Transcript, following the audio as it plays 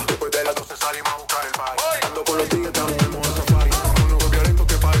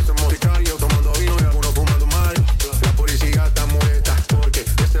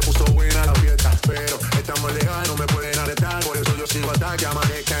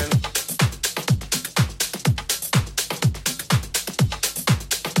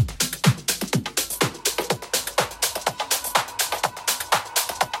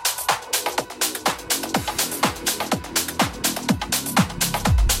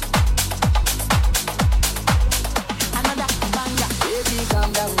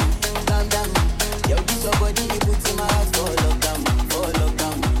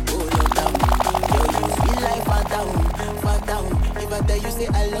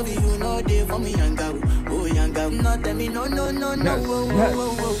love you, no day for me, yanga. Oh, yanga. No, tell me no, no, no, no. Yes.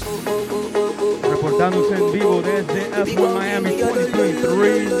 Reportándose en vivo desde F1 Miami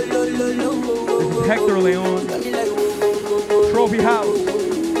 2023. This is Hector Leon. Trophy House.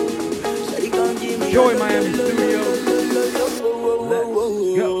 Joy Miami Studios.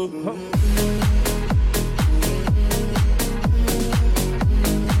 Let's go.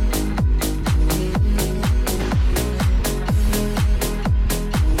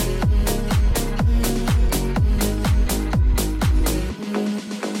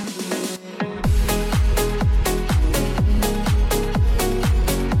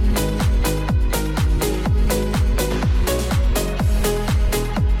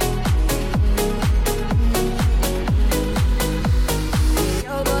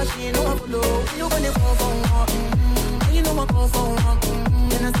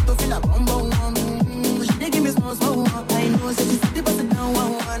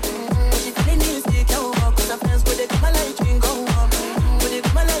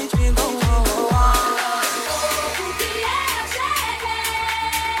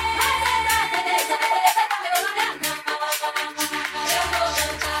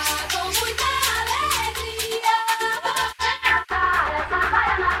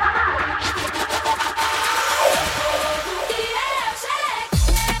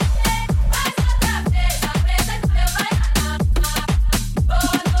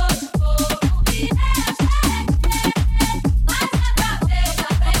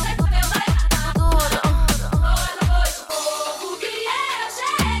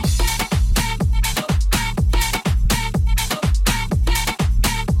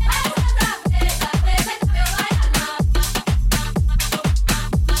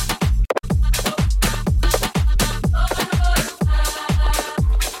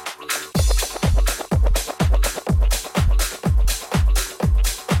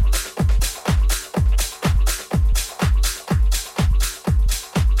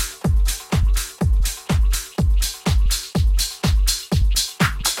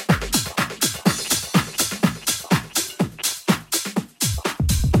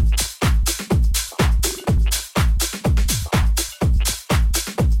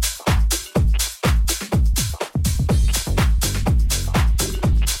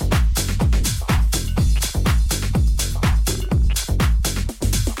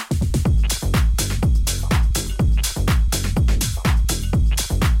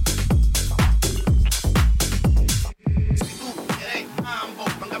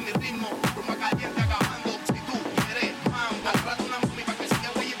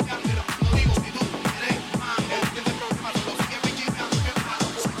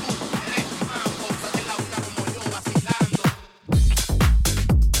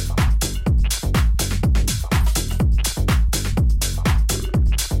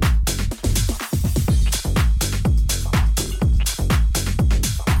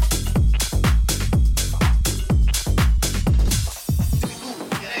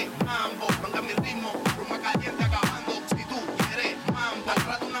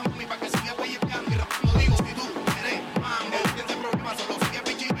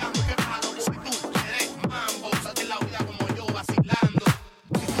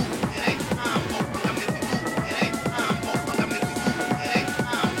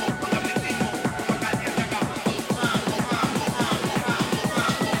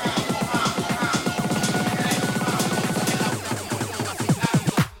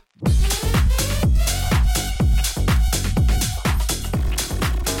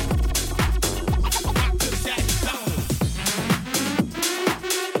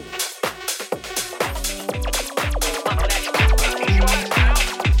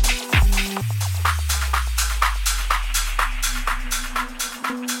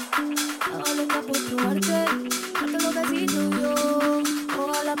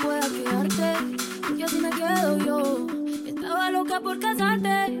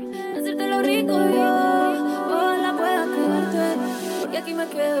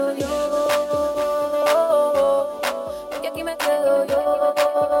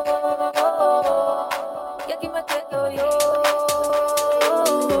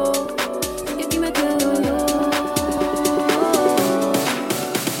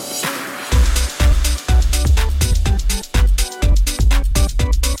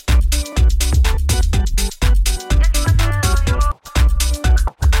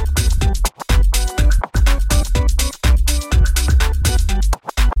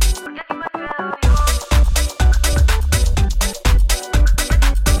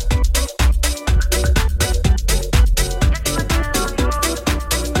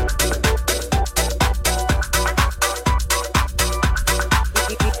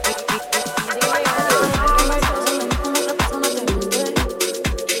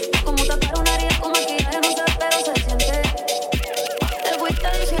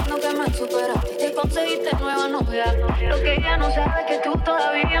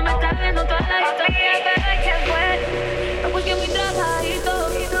 ya me está viendo toda la historia, bebé, ¿qué fue? No porque mi trabajito,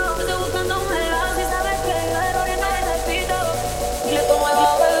 yo estoy buscando un helado, si sabes que yo de errores no me repito. Y le tomo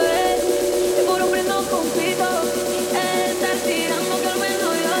a beber, seguro prendo con pito, estar tirando que al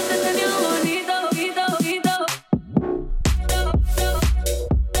menos yo te tenía bonito, bonito, bonito.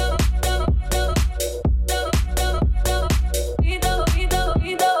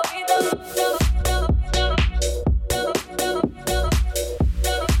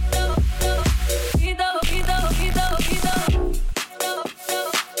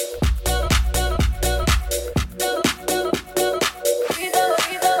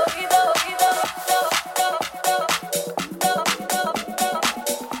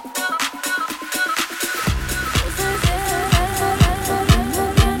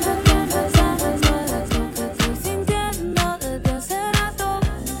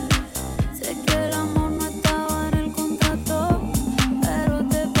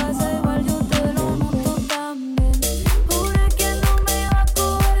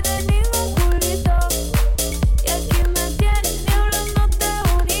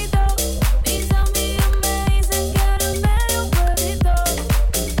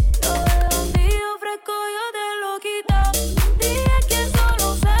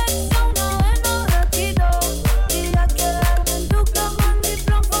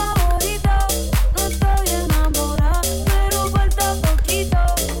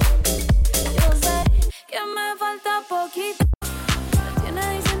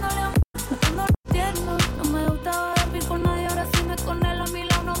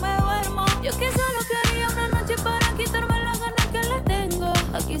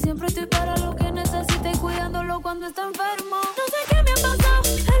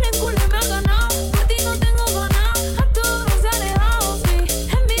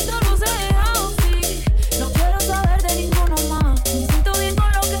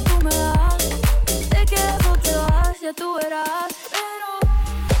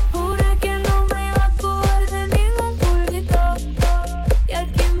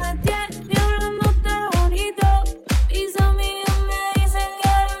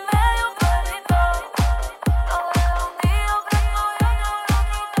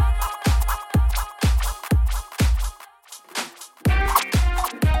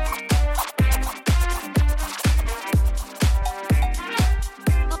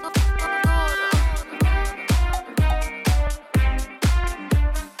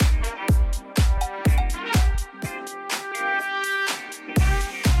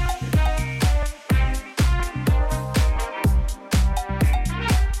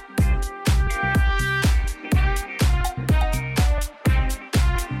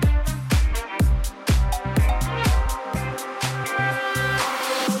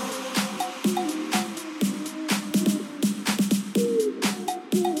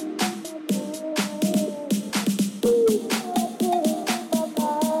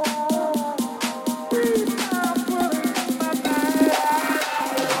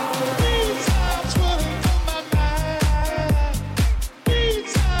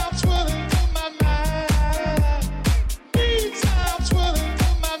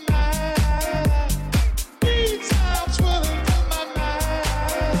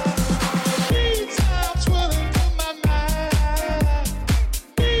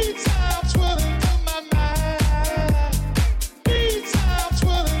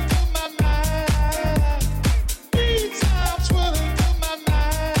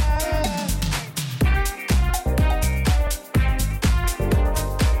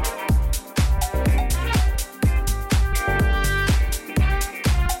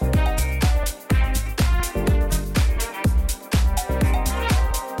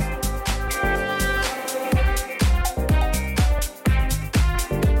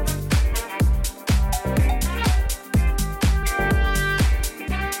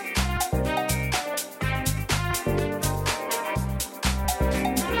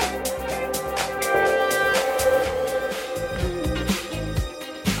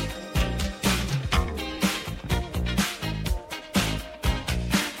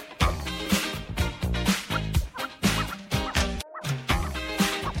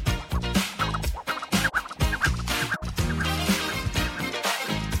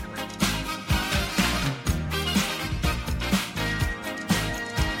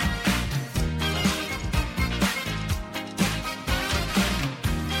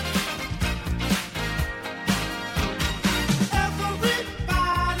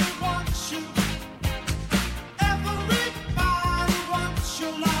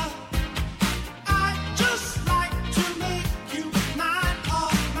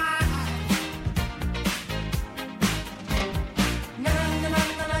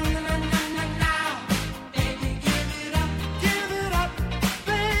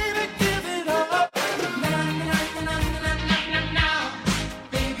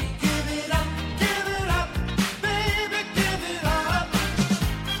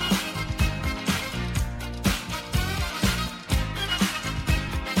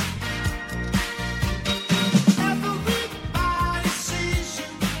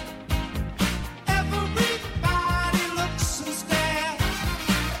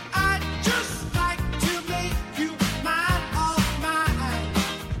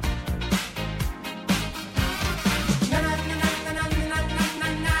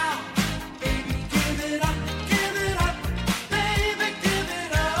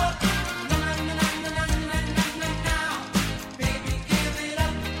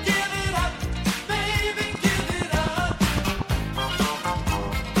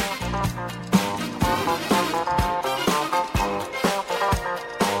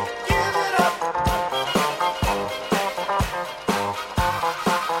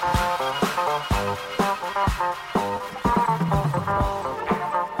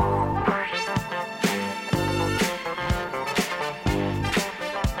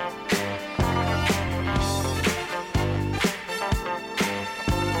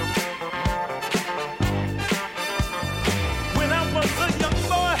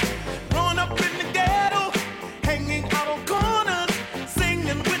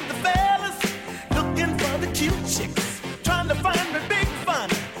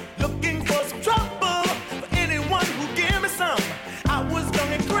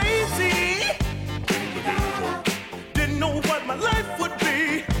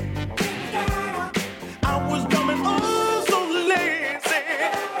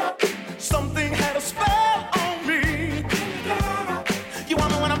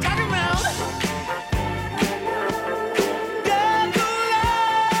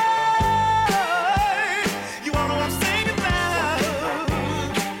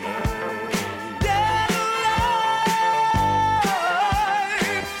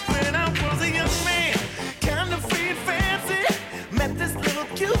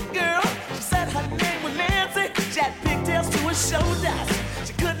 her shoulders.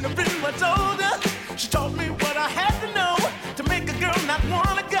 She couldn't have been much older. She taught me what I had to know to make a girl not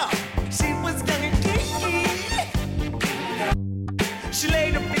wanna go. She was young and geeky. She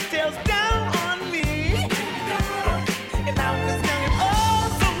laid her pigtails down on me, and I was young and oh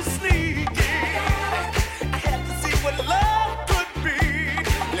so sneaky. I had to see what love could be.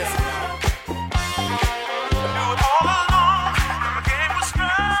 Listen.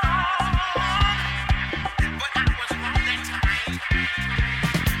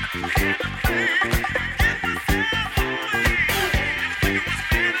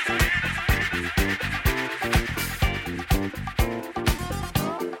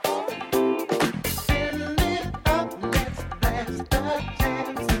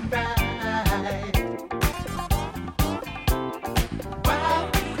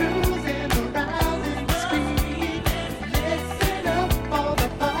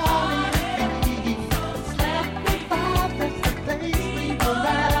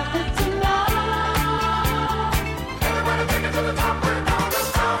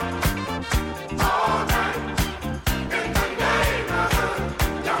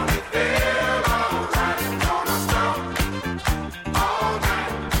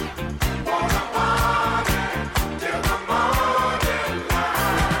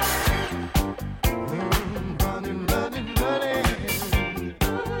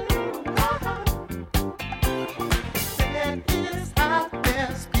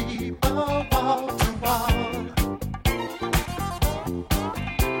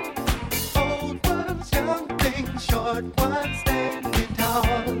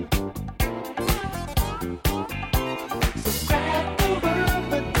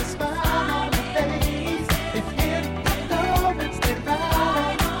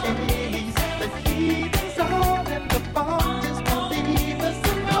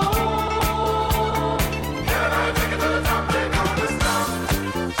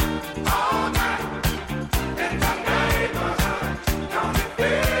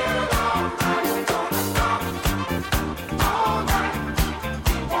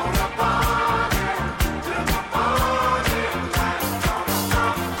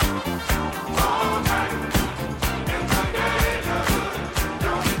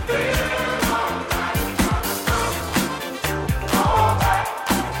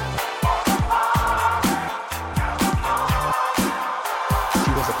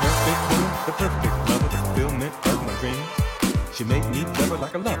 She made me love her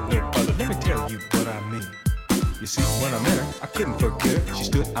like a love no other. Let me tell you what I mean. You see, when I met her, I couldn't forget her. She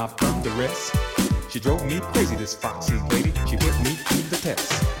stood out from the rest. She drove me crazy, this foxy lady. She put me through the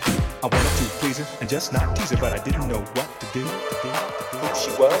test. I wanted to please her and just not tease her, but I didn't know what to do. Who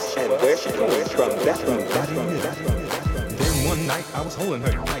she was and where she came from, that's nobody knew. Then one night I was holding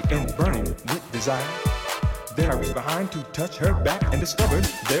her tight and burning with desire. Then I reached behind to touch her back and discovered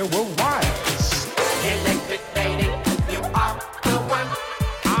there were wires. Electric lady, you are the one.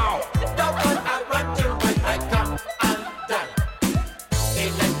 Ow! The one I run to when I come undone.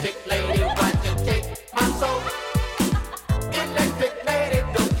 Electric lady, why you take my soul? Electric lady,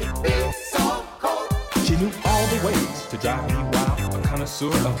 don't you be so cold? She knew all the ways to drive me wild, a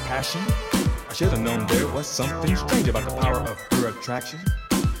connoisseur of passion. I should have known there was something strange about the power of her attraction.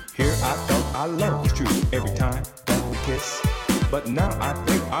 Here I felt our love was true every time that we kiss. But now I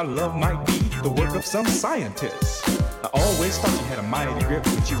think our love might be the work of some scientist. I always thought she had a mighty grip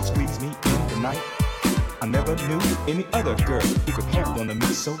when she would squeeze me in the night. I never knew any other girl who could hold on to me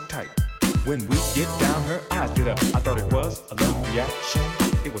so tight. When we get down, her eyes lit up. I thought it was a love reaction.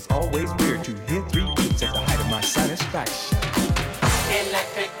 It was always weird to hear 3 beats at the height of my satisfaction.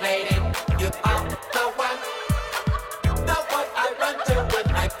 Electric lady, you are the one. The one I run to when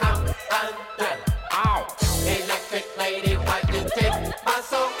I come undone. Ow! Electric lady, why you take my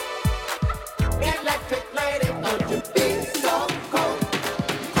soul? Electric lady, don't you be so cold?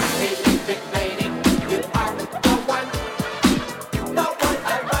 Electric lady, you are the one. The one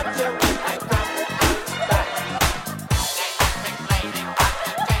I run to when I come undone. Electric lady, why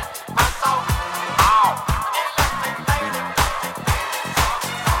you take my soul? Ow! Electric lady,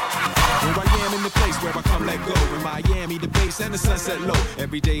 Here I am in the place where I come let go. In Miami, the bass and the sunset low.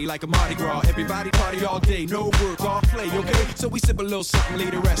 Every day like a Mardi Gras. Everybody party all day. No work, all play, okay? So we sip a little something,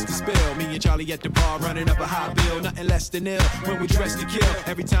 leave the rest to spill. Me and Charlie at the bar running up a high bill. Nothing less than ill when we dress to kill.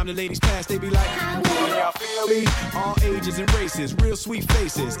 Every time the ladies pass, they be like, can y'all feel me? All ages and races, real sweet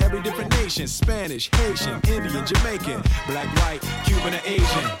faces. Every different nation, Spanish, Haitian, Indian, Jamaican, black, white, Cuban, or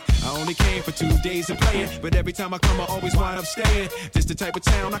Asian. I only came for 2 days to play it, but every time I come, I always wind up staying. This the type of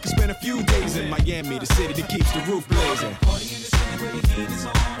town I can spend a few days in. Miami, the city that keeps the roof blazing.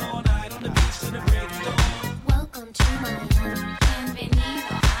 Welcome to Miami.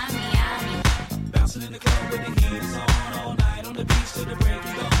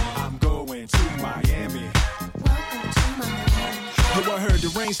 heard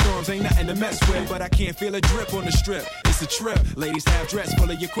the rainstorms ain't nothing to mess with, but I can't feel a drip on the strip. It's a trip. Ladies have dress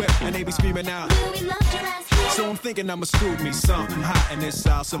full of your quip, and they be screaming out. So I'm thinking I'ma scoop me something hot in this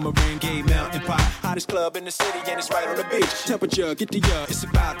South Submarine Gay Mountain Pot. Hottest club in the city, and it's right on the beach. Temperature, get the it's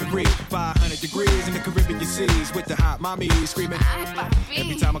about to reach 500 degrees in the Caribbean seas with the hot mommy screaming.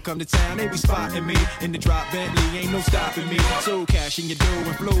 Every time I come to town, they be spotting me in the drop Bentley, ain't no stopping me. So cash in your dough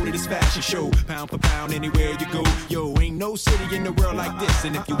and flow to this fashion show, pound for pound anywhere you go. Yo, ain't no city in the world like this,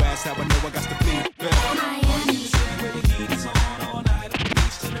 and if you ask how I know, I got to flee. Miami.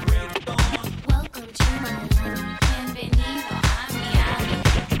 Welcome to Miami. Bienvenido a Miami.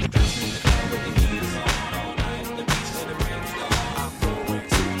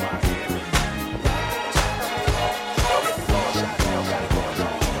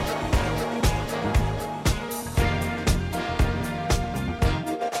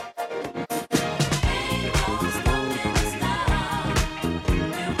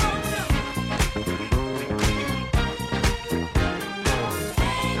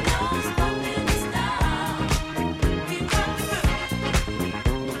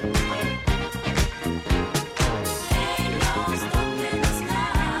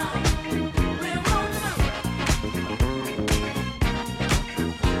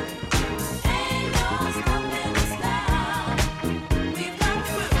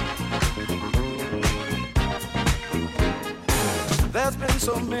 There's been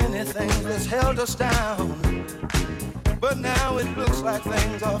so many things that's held us down, but now it looks like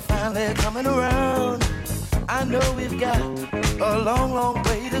things are finally coming around. I know we've got a long, long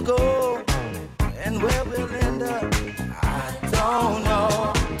way to go, and where we'll end up, I don't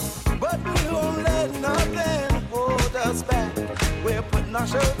know. But we won't let nothing hold us back. We're putting our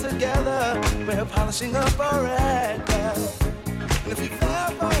show together, we're polishing up our act. And if you've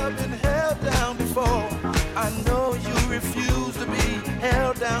ever been held down before, I know you refuse to be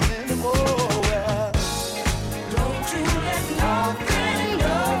held down anymore. Well, don't you let nothing,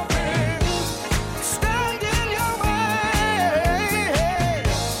 nothing stand in your way.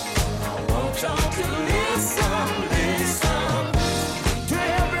 I want y'all to listen, listen to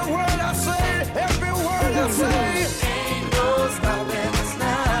every word I say, every word I say. Ain't no stopping us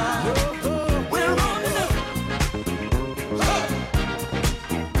now. We're on the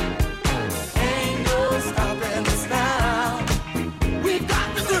ain't no stopping us now. We got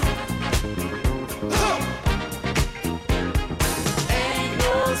to do. Ain't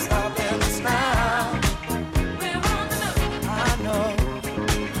no stopping us now. We're on the move. I know.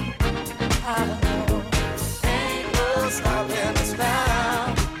 Ain't no stopping us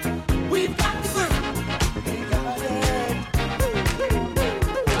now. We've got to do. We got it.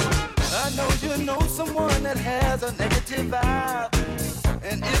 I know you know someone that has a negative vibe,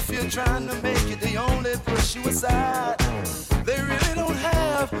 and if you're trying to make it, they only push you aside. They really don't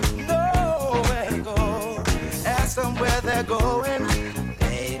have nowhere to go. Ask them where they're going,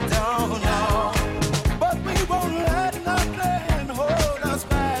 they don't know. But we won't let nothing hold us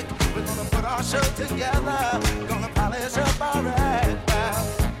back. We're gonna put our show together, gonna polish up our act now.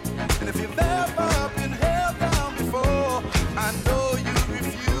 And if you've ever been held down before, I know you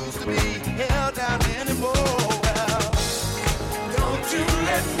refuse to be held down anymore. Well, don't you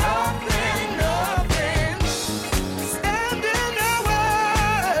let nothing, nothing stand in your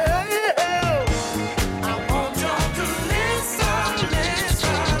way. I want y'all to listen,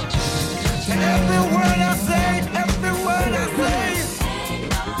 listen to every word I say, every word I say.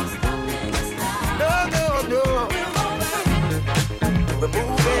 No, no, no.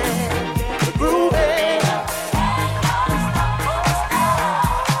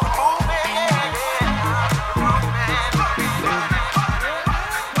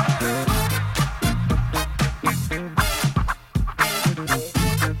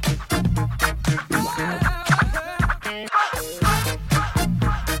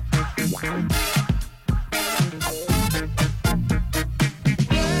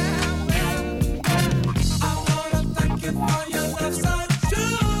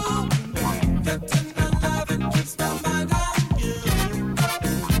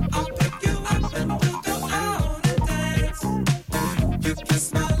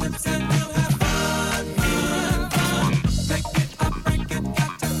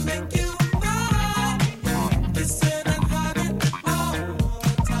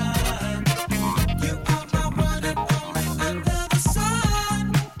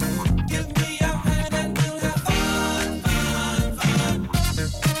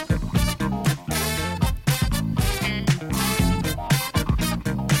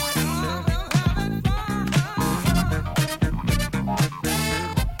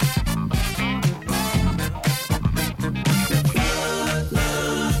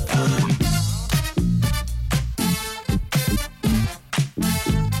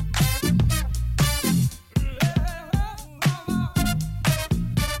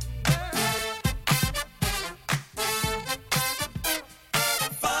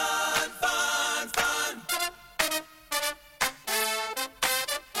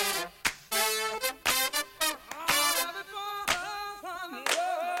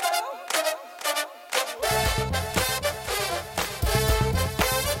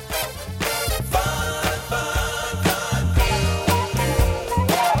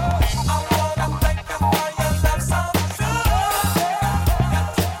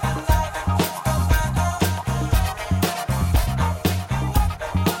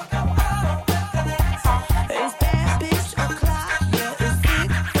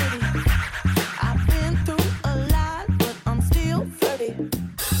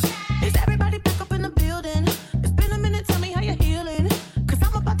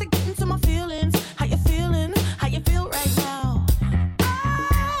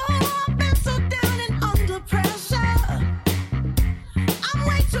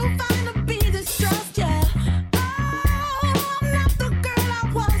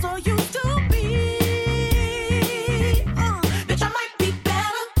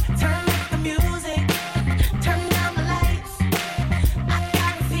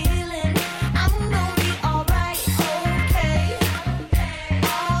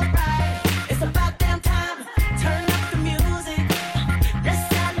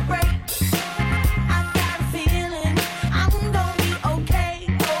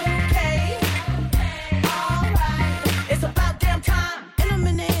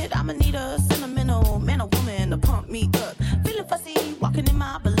 me up. Feeling fussy, walking in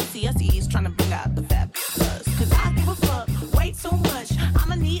my Balenciennes, trying to bring out the fabulous. Cause I give a fuck way too much.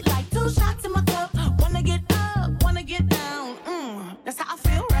 I'ma need like 2 shots in my cup. Wanna get up, wanna get down. That's how I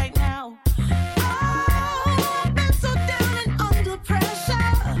feel right now. Oh, I've been so down and under pressure.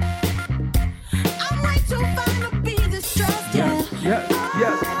 I'm way too fine to be distressed. Yes, yes,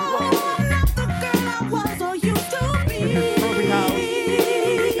 yes. I'm not the girl I was or used to be. This is Trophy House,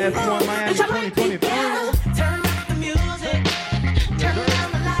 F1 Miami 2023. Turn up the music, turn down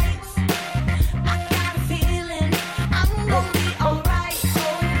the lights. I got a feeling I'm gonna be alright,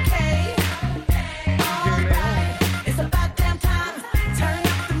 okay. Alright, it's about damn time. Turn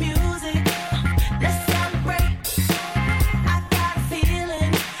up the music, let's celebrate. I got a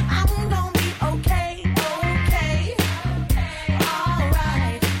feeling I'm gonna be okay, okay.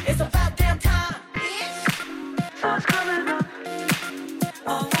 Alright, it's about damn time. Sun's coming up.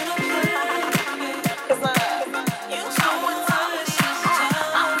 I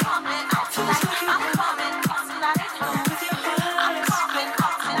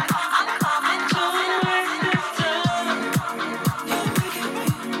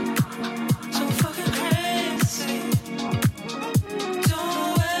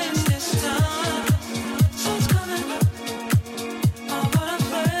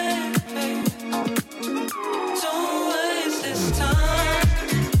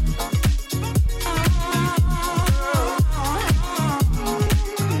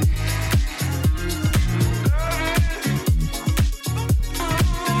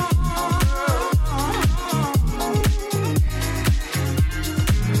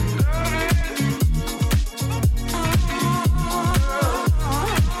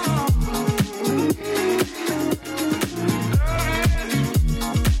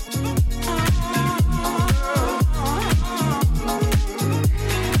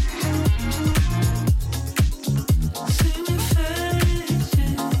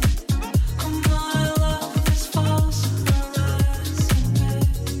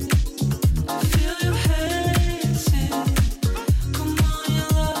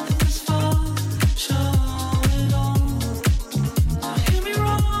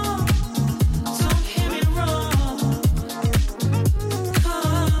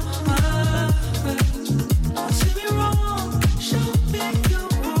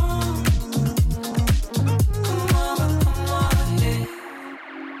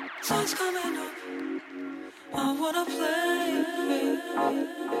wanna play.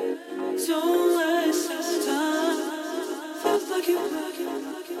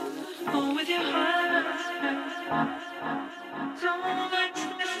 With your heart.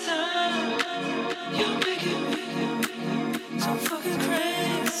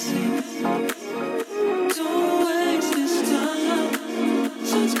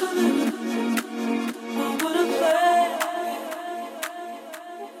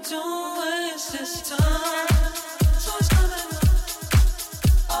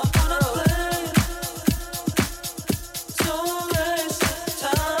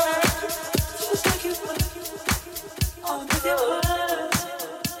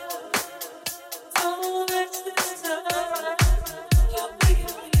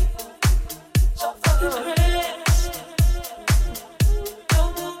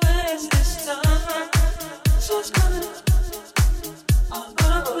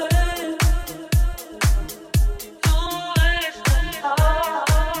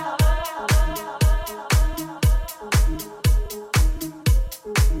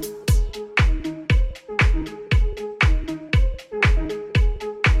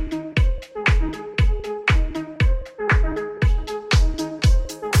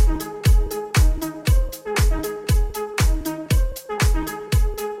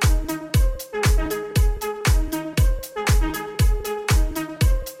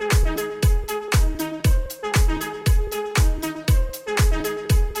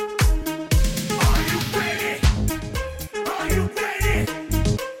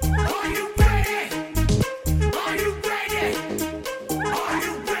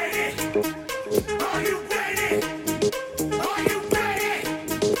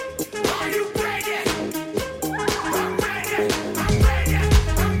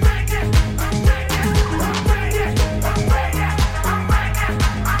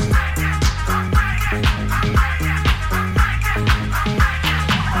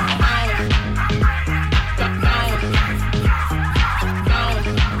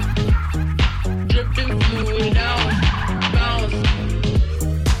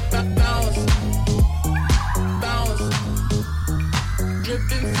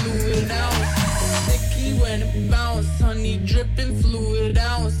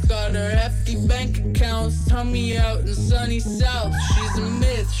 found me out in sunny south. She's a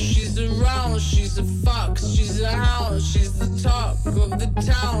myth, she's around, she's a fox, she's a hound, she's the talk of the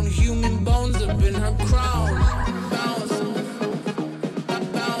town. Human bones up in her crown. Bounce,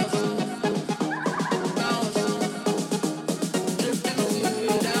 bounce, bounce. Dripping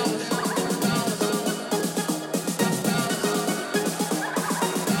fluid out. Bounce,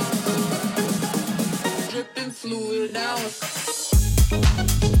 bounce. Dripping fluid out.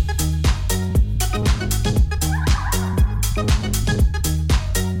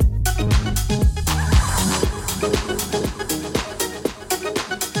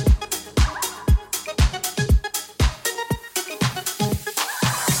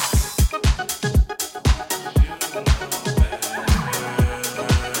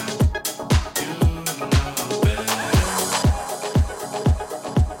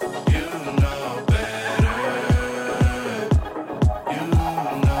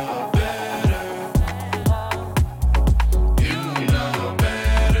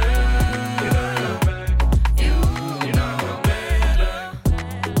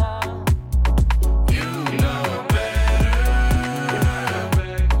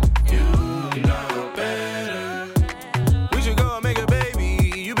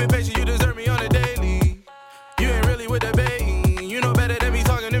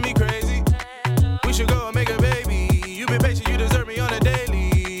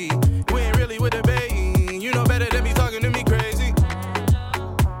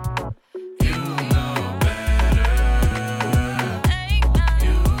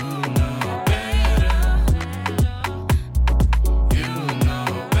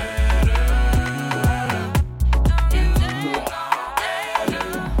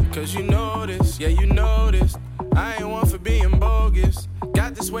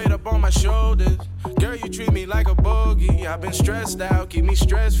 I've been stressed out, keep me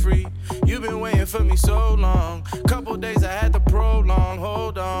stress free. You've been waiting for me so long. Couple days I had to prolong.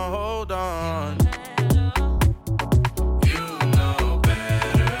 Hold on, hold on.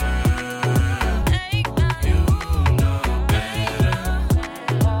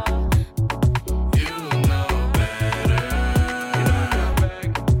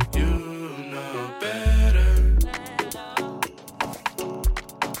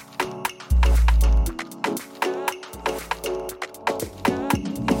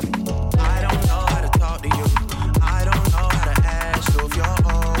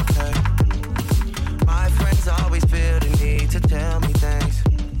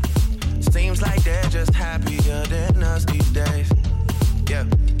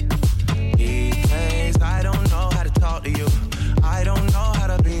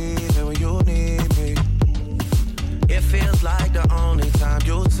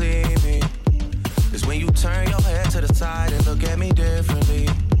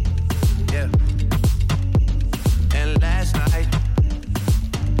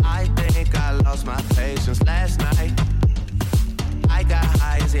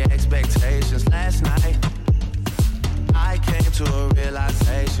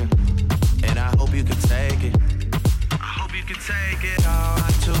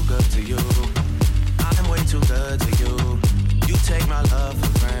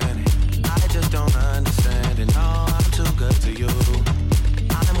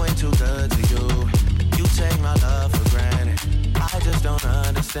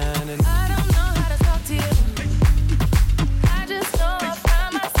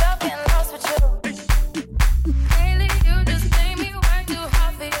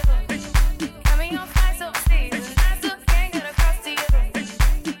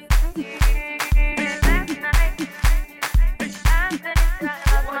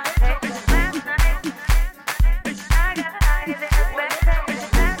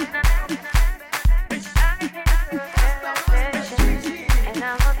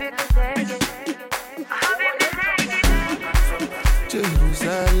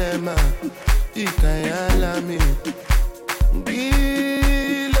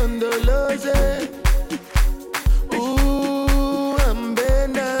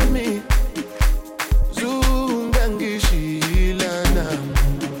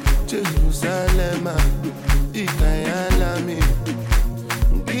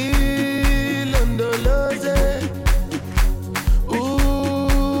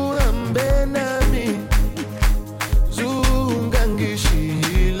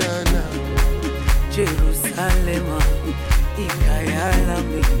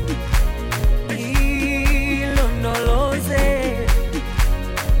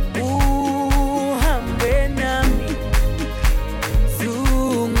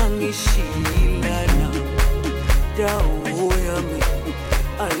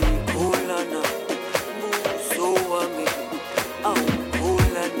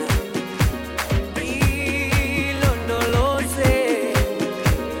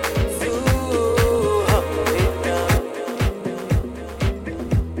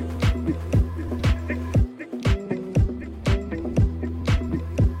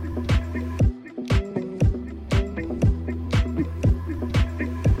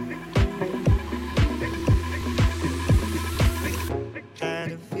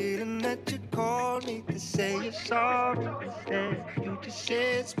 feeling that you called me to say you're sorry. Instead, you just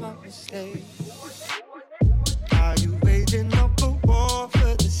said it's my mistake. Are you waging up a war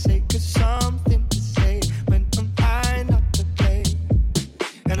for the sake of something to say when I'm high not to play?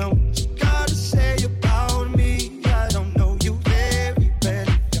 And I what you gotta say about me. I don't know you very well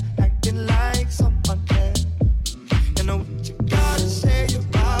if you're acting like someone else. And I what you gotta say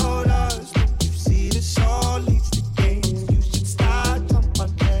about us. Don't you see this all leads to games? You should start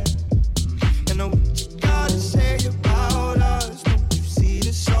someone else. And I what you gotta say about us. Don't you see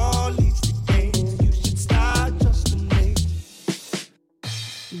this all leads to games? You should start just a name.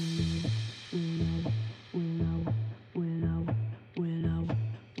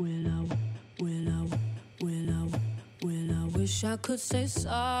 Wish I could say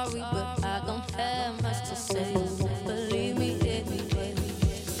sorry, but I don't have much to say. Believe me, anyway.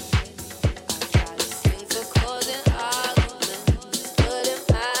 I try to save for causing arguments, but in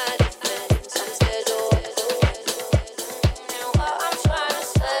my defense, I'm scared to walk away. And what I'm trying to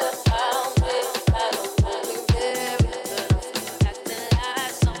say about me, I don't really care. But acting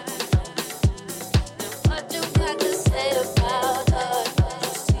like someone else. And what you got to say about us?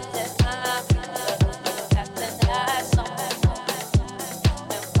 You see that I'm acting like someone else.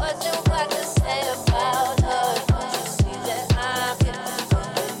 What you got to say about us? You see that I'm getting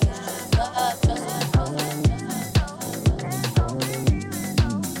better. You should love just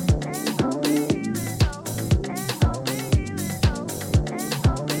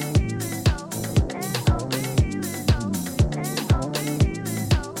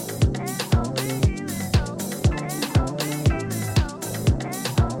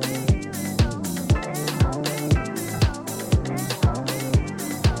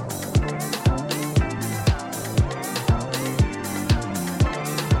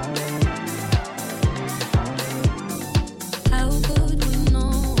how could we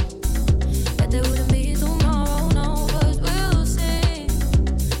know that there wouldn't be tomorrow? No words will sing,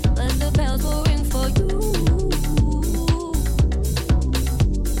 but the bells will ring for you.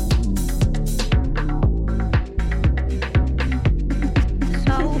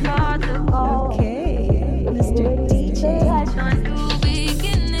 So far to go. Okay, Mr. DJ. New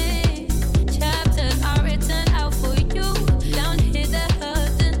beginning, chapters are written out for you. Down here they're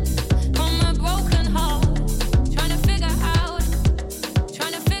hurting from a broken heart. Trying to figure out.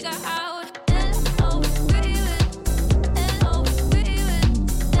 Hello, pretty with. Hello, pretty with.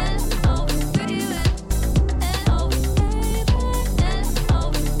 Hello, pretty with. Hello, baby. Hello,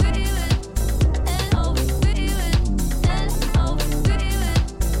 pretty with. Hello, pretty with. Hello, pretty with.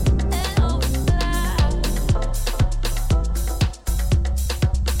 Hello,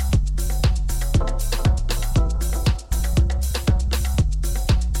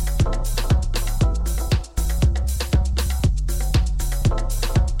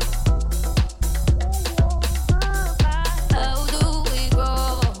 how do we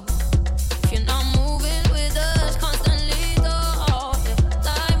grow if you're not moving with us constantly? Though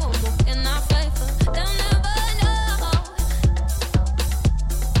time will move in our favor. They'll never know.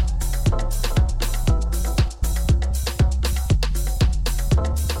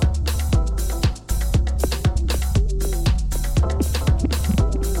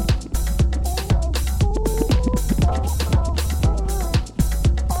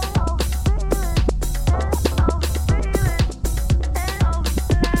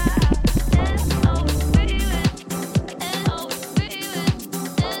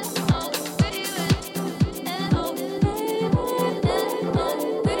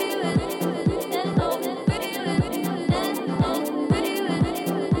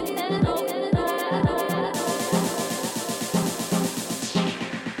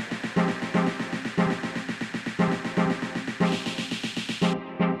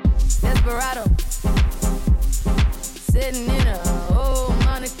 Desperado, sitting in a old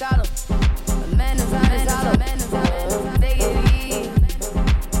Monte Carlo. A man is out, take it easy.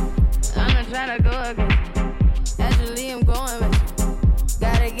 I'm not trying to go against you. Actually, I'm going with you.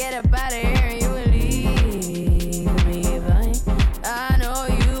 Gotta get up out of here and you will leave me behind. I know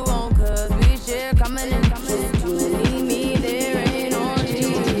you won't, 'cause we share coming and leave me there, ain't no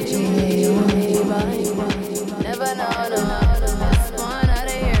leave behind. Never know, no. Just one out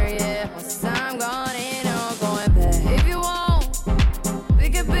of here, yeah. Once I'm gone, ain't no going back. If you want, we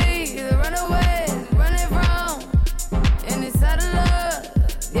could be the runaways, running from inside of love.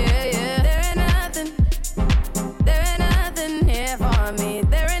 Yeah, yeah. There ain't nothing here for me.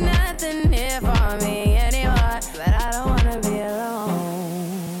 There ain't nothing here.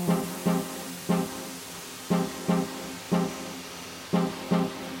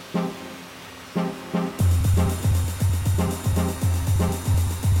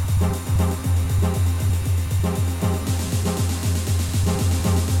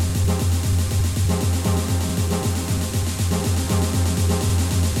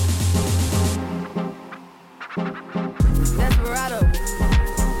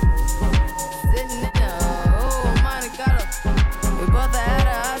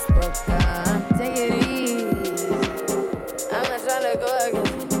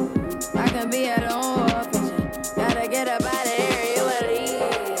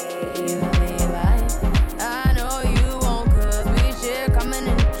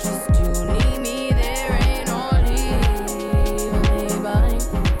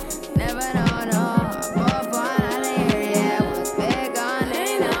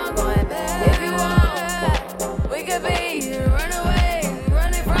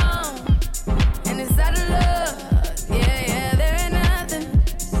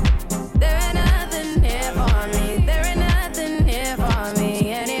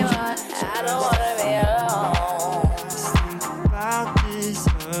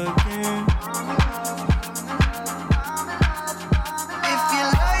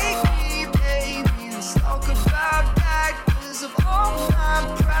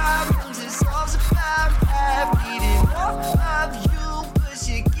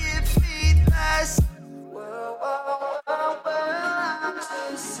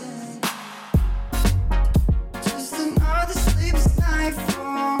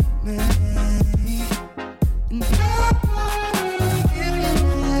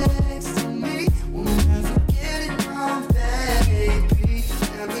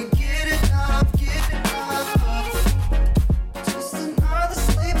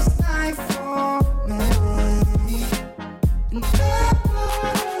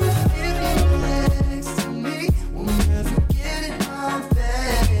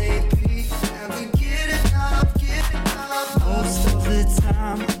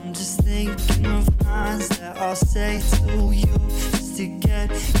 I'm just thinking of lines that I'll say to you, just to get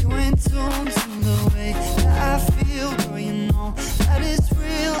you in tune to the way that I feel. Girl, you know that it's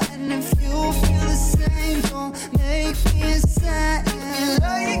real, and if you feel the same, don't make me insane.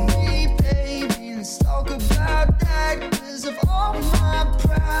 Like me, baby, let's talk about that. 'Cause of all my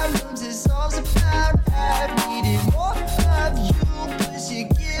problems, it's all about that. Needing more of you, but you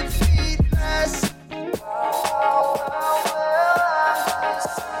give me less.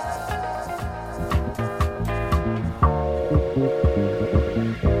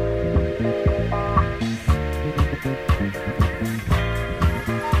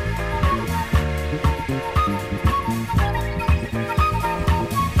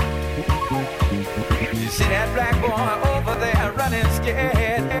 See that black boy over there running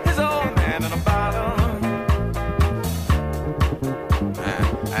scared. His old man in a bottle.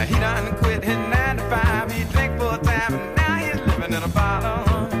 He done quit his 9 to 5. He drink full time and now he's living in a bottle.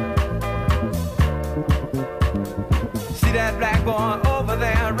 See that black boy over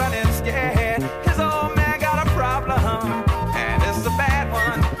there running scared. His old man got a problem, and it's a bad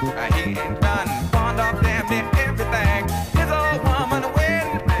one. He ain't done pawned off damn near everything. His old woman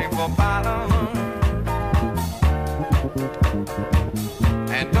waiting to bring for a bottle.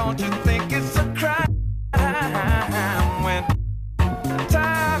 And don't you think it's a crime when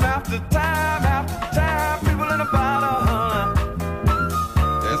time after time after time people in the bottom,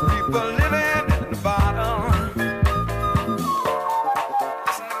 there's people living in the bottom.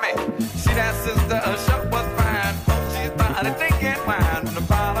 Listen to me. See that sister, her shirt was fine. She started drinking wine from the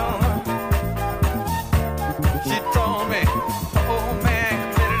bottom. She told me, oh man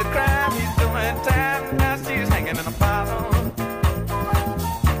committed a crime, he's doing time. Now she's hanging in a bottle.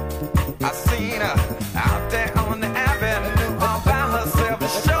 I seen her out there on the avenue all by herself.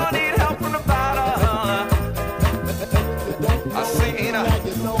 Sure need help from the bottom. I seen her,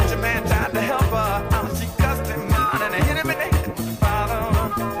 your man tried to help her. She cussed him out and hit him in the head with the bottom.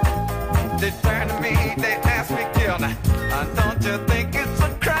 They turned to me, they asked me, kill her. Don't you think it's a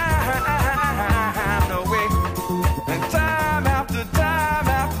crime? No way. And time after time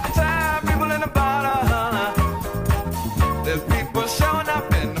after time, people in the bottom. There's people showing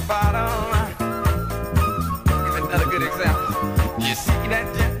up in the bottom. Give me another good example. You see that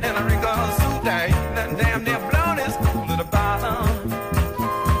jet in a Rico suit there, that damn near blown his cool to the bottom.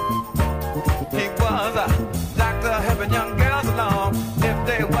 He was a doctor helping young girls along. If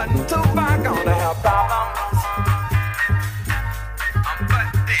they wasn't too far gone to have problems. But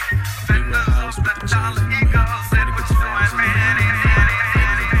the vendors of the dollar eagle said what you doing, man?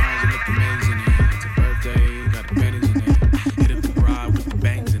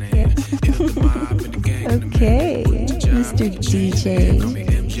 Okay, Mr. DJ.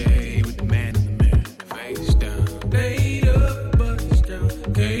 MJ with the man in the mirror, face down. Laid up, bust down,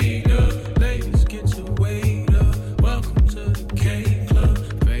 gate up. Ladies, get your weight up. Welcome to the K Club,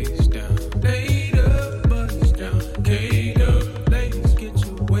 face down. Laid up, bust down, gate up. Ladies, get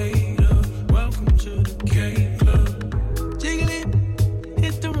your weight up. Welcome to the K Club. Jiggle it,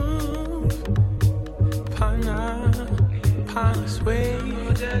 hit the room. Pine sway.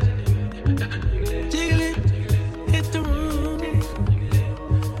 Jiggle it, hit the room.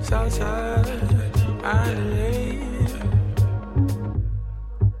 Southside, Adelaide.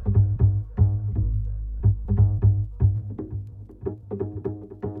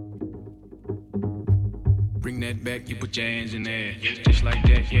 Bring that back, you put your hands in there. Just like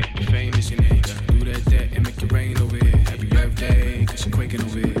that, yeah, you're famous in there. Do that, and make it rain over here. Happy birthday, 'cause you're quaking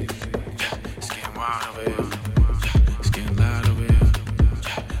over here. It's getting wild over here. It's getting loud over here.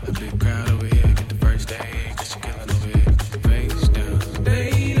 A big crowd over here. Get the first day, 'cause you're killing over here. Face down.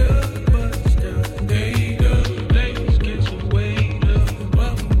 Stayed up, bust down. Stayed up. Ladies, get your weight up.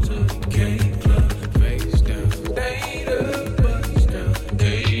 Welcome to the K Club. Face down. Stayed up, bust down.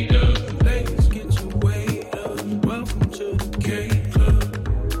 Stayed up. Ladies, get your weight up. Welcome to the K Club.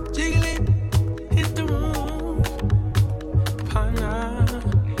 Jiggle it, hit the room.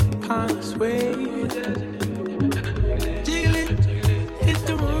 Pine sway. Jiggle it, hit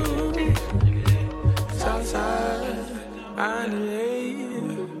the room. Southside, Adelaide.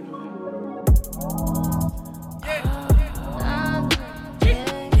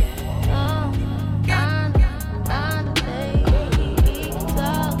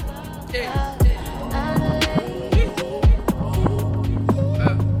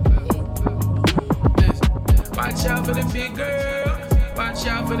 Watch out for the big girl. Watch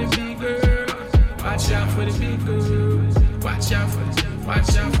out for the big girl. Watch out for the big girl. Watch out for the.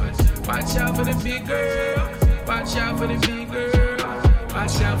 Watch out for the. Watch out for the big girl. Watch out for the big girl.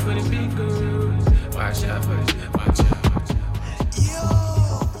 Watch out for the big girl. Watch out for the. Watch out.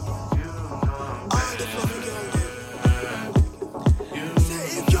 Yo,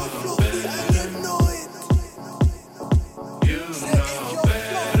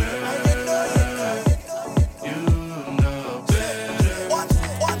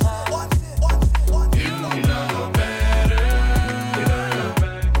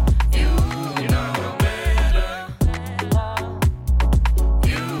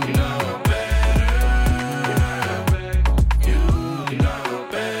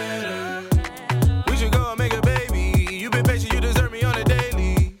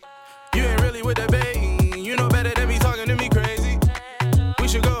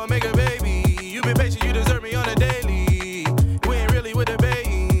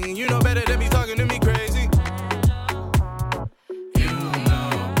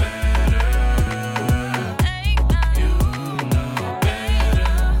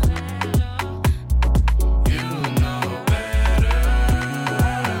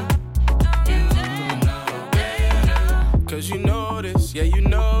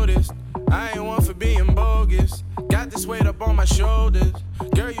 shoulders.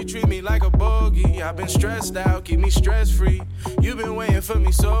 Girl, you treat me like a bogey. I've been stressed out, keep me stress free. You've been waiting for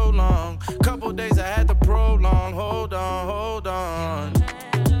me so long. Couple days I had to prolong. Hold on, hold on.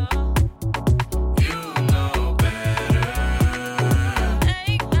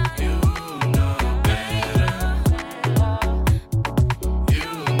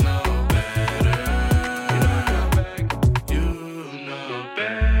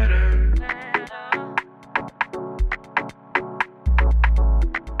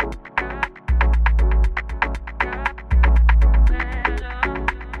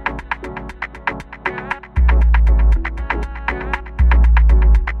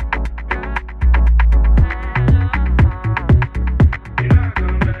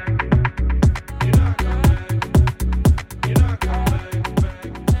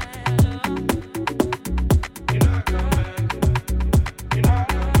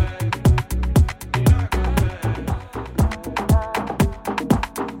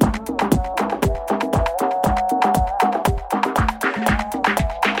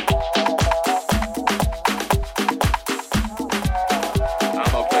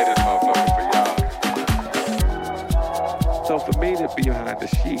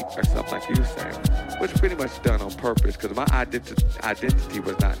 Identity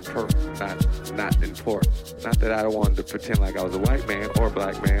was not important. Not that I wanted to pretend like I was a white man or a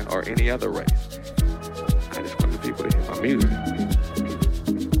black man or any other race. I just wanted people to hear my music.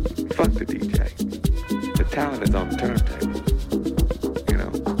 Fuck the DJ. The talent is on the turntable. You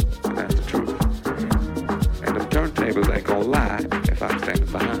know, and that's the truth. And the turntables ain't gonna lie if I'm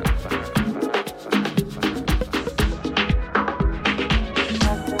standing behind them.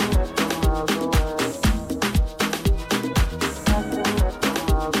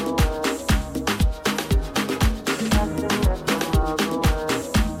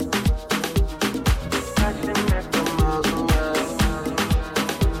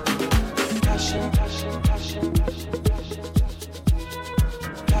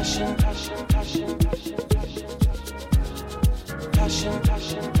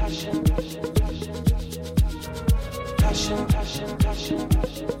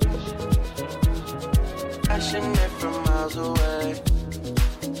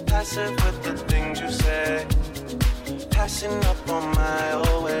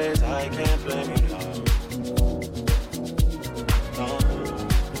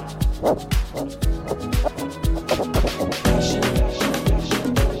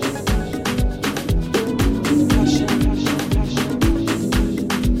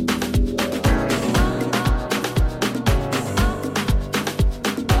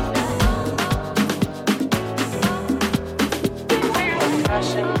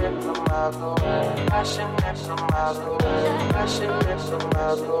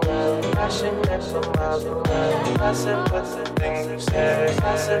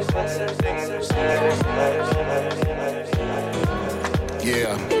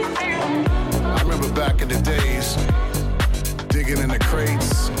 Yeah, I remember back in the days, digging in the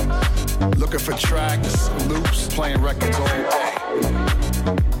crates, looking for tracks, loops, playing records all day.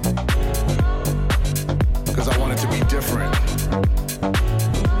 Cause I wanted to be different.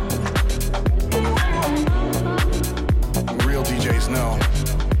 Real DJs know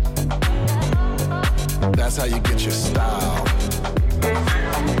that's how you get your style.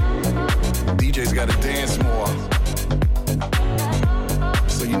 DJs gotta dance more,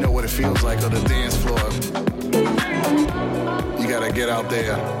 so you know what it feels like on the dance floor. You gotta get out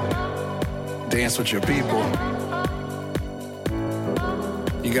there, dance with your people.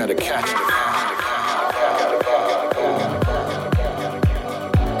 You gotta catch the vibe.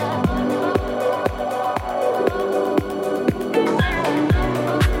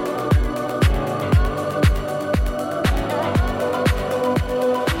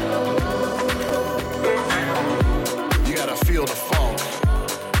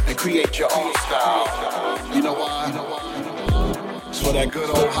 Create your own style. You know why? It's for that good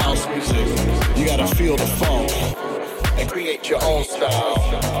old house music. You gotta feel the funk and create your own style.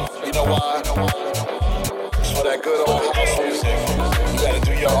 You know why? It's for that good old house music. You gotta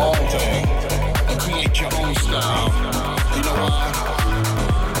do your own thing and create your own style. You know why?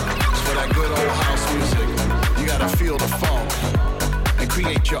 It's for that good old house music. You gotta feel the funk and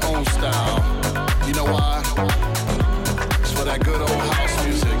create your own style. You know why? It's for that good old house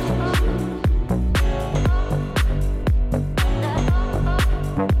music.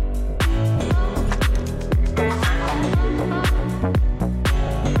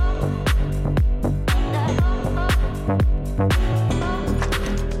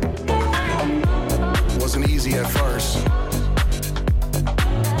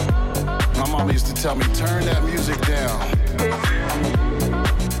 Tell me, turn that music down.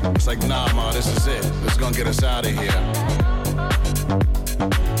 It's like, nah, ma, this is it. This is gonna get us out of here.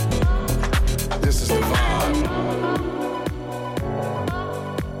 This is the vibe.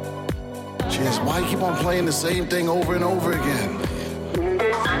 She asked, why you keep on playing the same thing over and over again?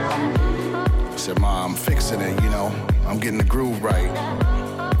 I said, ma, I'm fixing it, you know. I'm getting the groove right.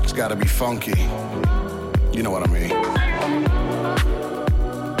 It's gotta be funky. You know what I mean?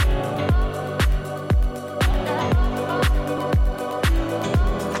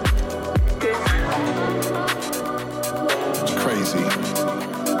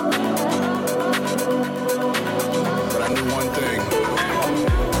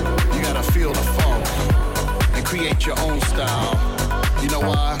 Your own style. You know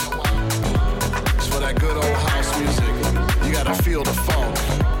why? It's for that good old house music. You gotta feel the funk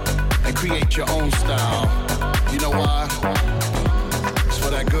and create your own style. You know why? It's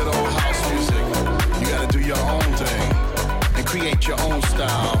for that good old house music. You gotta do your own thing and create your own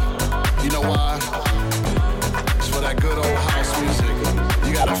style. You know why? It's for that good old house music.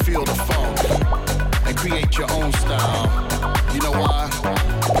 You gotta feel the funk and create your own style. You know why?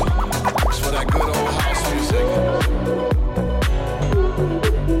 It's for that good old house music.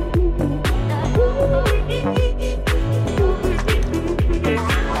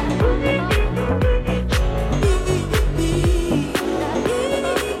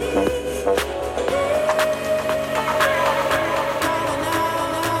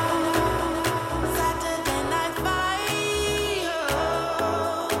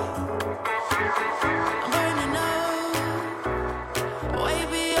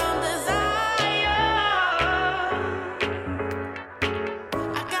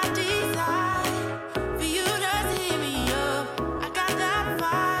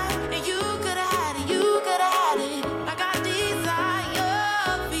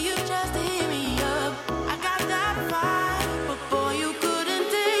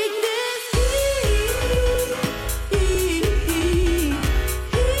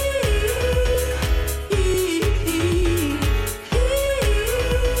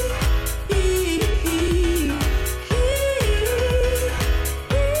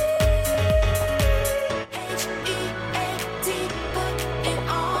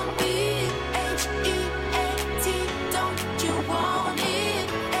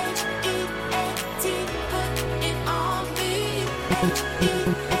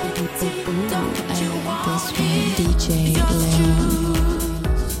 Deejay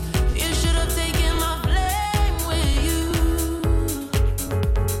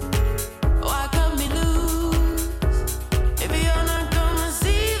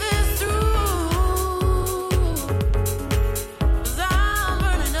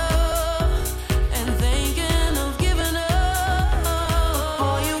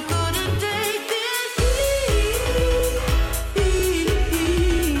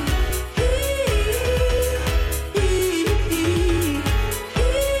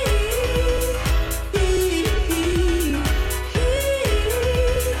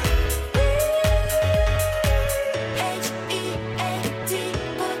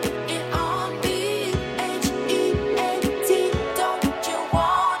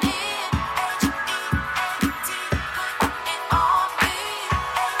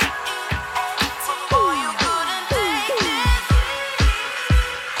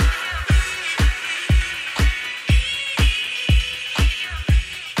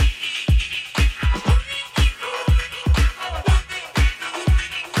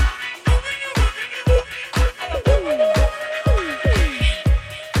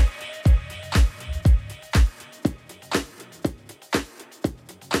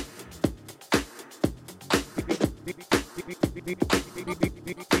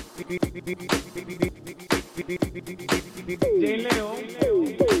Leon.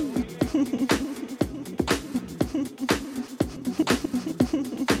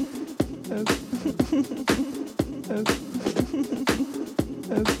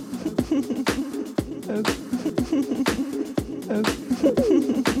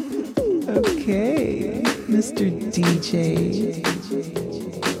 Okay, Mr. DJ.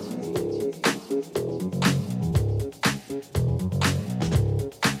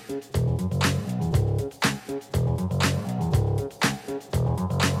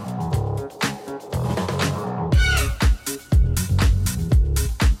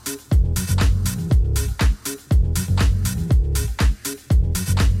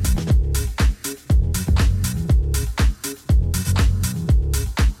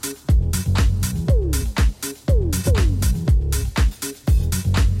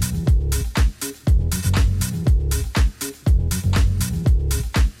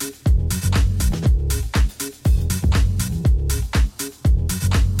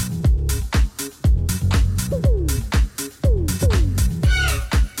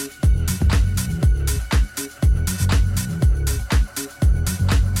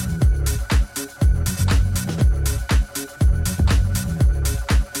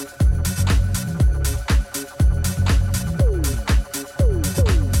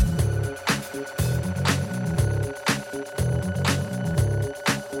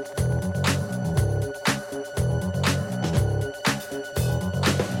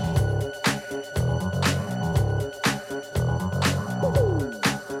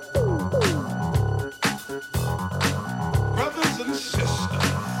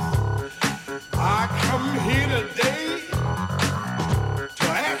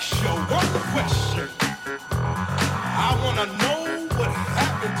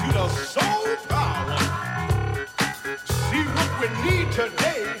 to the soul power. See, what we need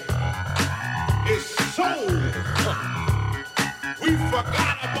today is soul. We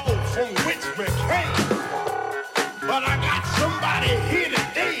forgot about from which we came. But I got somebody here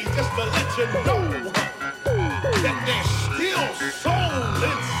today just to let you know that there's still soul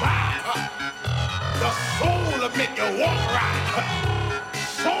inside. The soul will make you walk right.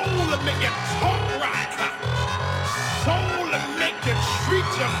 Soul will make you talk right. Soul will make you treat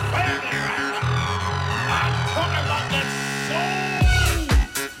your family right. I'm talking about that soul.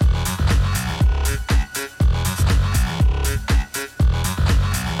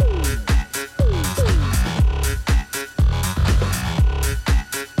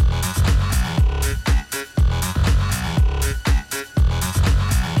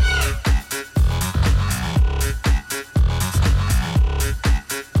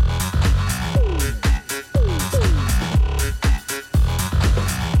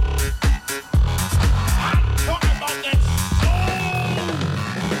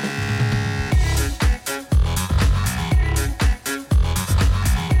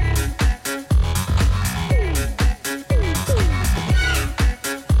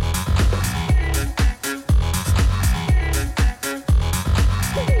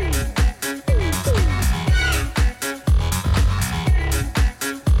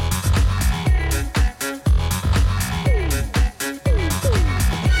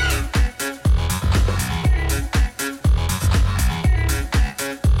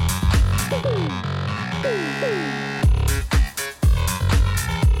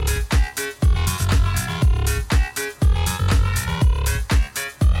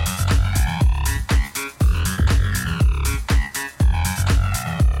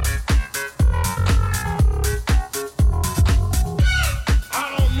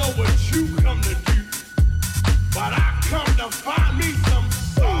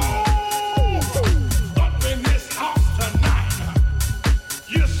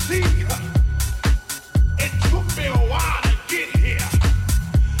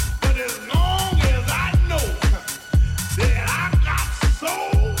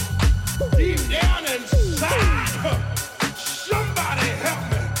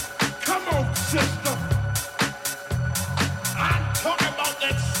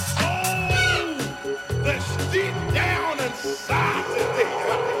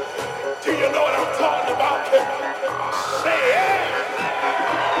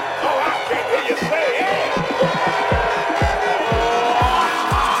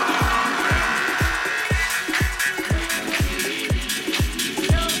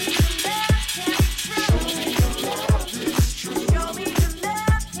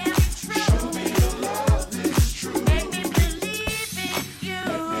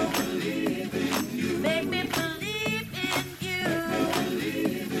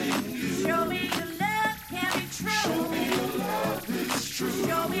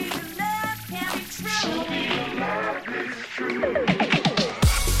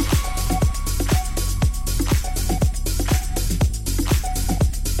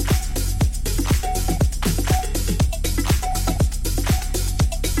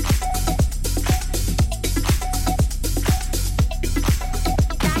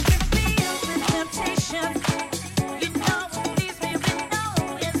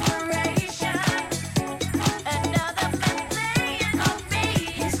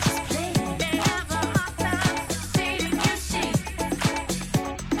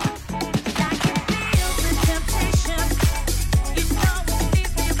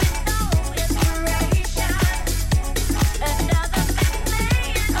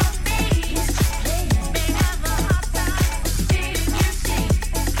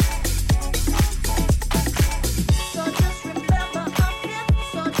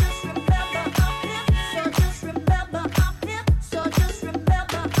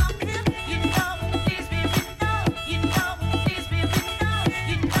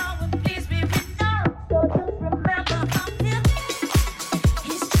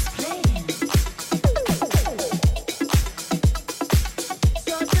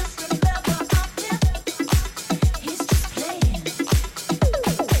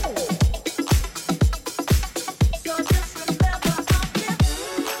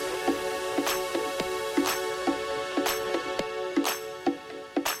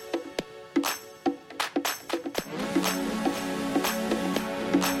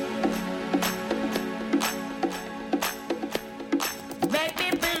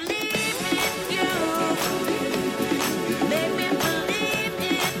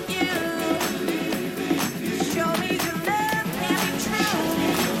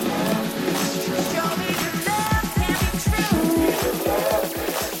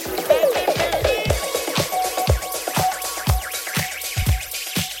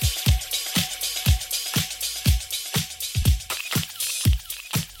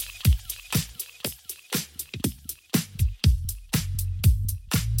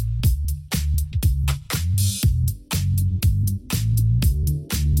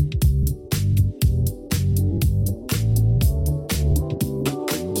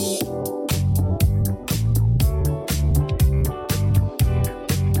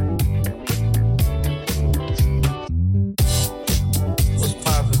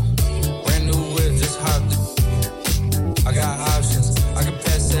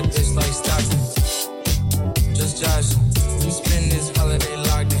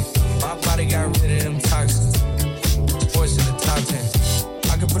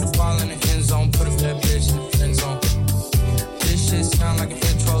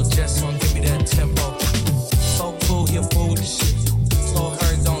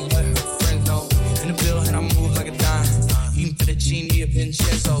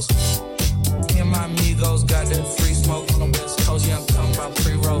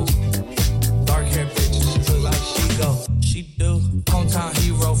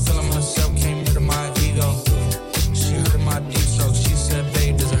 feeling myself, came rid of my ego. She heard my deep stroke. She said,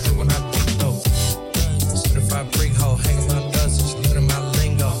 babe, does it hurt when I deep though? Certified freak hoe, hanging around dust, just learning my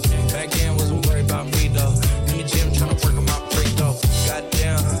lingo. Back then, wasn't worried about me though. In the gym, trying to work on my freak though.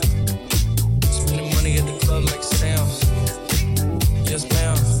 Goddamn, spending money at the club like Sam. Yes,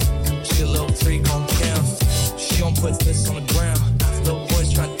 ma'am. She a little freak on cam. She don't put this on the ground. Little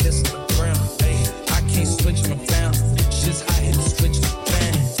boys try to diss on the ground. Hey, I can't switch my found. She just hot hit the switch with the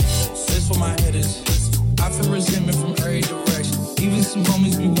fan. This where my head is. I feel resentment from every direction. Even some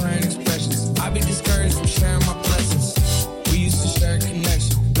homies be wearing expressions. I be discouraged from sharing my blessings. We used to share a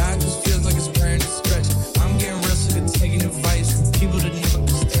connection. Now it just feels like it's wearing and stretching. I'm getting real sick of taking advice from people that never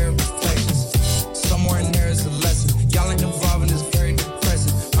can stare at reflections. Somewhere in there is a lesson. Y'all ain't involved in this very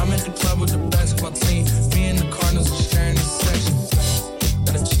depressing. I'm at the club with the basketball team. Me and the Cardinals are sharing this section.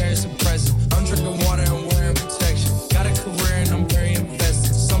 Gotta cherish the present. I'm drinking water and wearing protection. Got a career and I'm very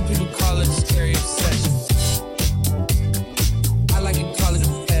invested. Some people call it a scary obsession. I like to call it a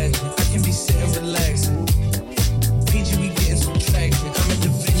passion. I can be sitting relaxing. PG, we getting some traction. I'm at the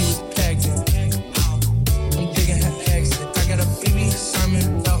venue, it's packed in. I'm digging her accent. I got a BB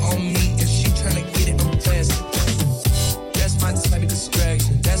sermon belt on me. If she tryna get it, I'm faster. That's my type of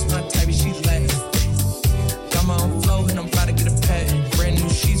distraction. That's my type of she Latin. Got my own flow and I'm about to get a patent. Brand new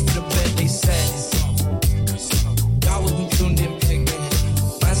sheets for the bed, they satin. Y'all wasn't tuned in back then.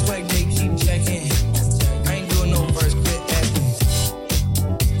 My swag, they keep checking. I ain't doing no verse, quit acting.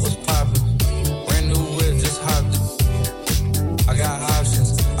 What's poppin'? Brand new whip, just hopped it. I got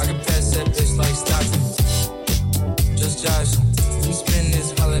options. I can pass that bitch like Stockton. Just joshing. We spend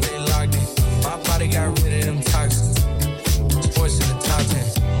this holiday locked in. My body got rid of them toxins. Sports in the top 10.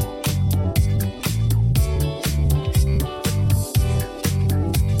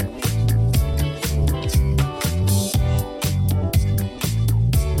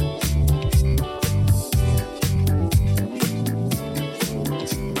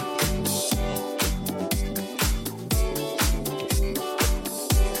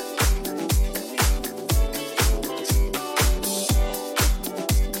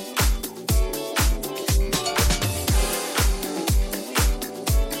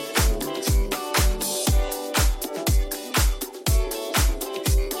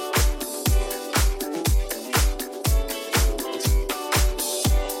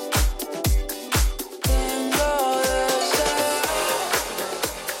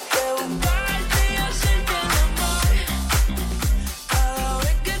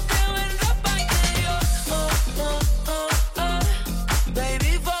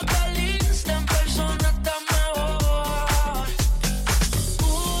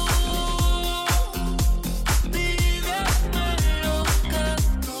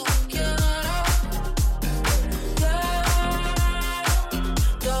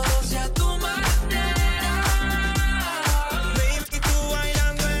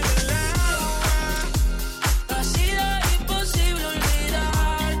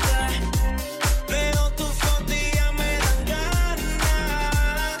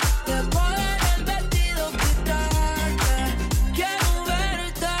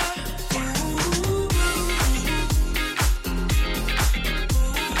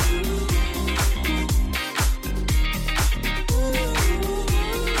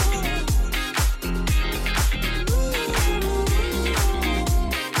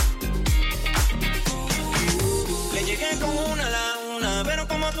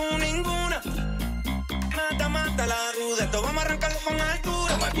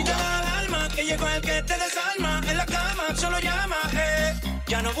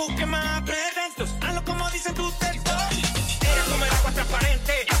 Ya no busques más pretextos, hazlo como dicen tus textos. Eres como el agua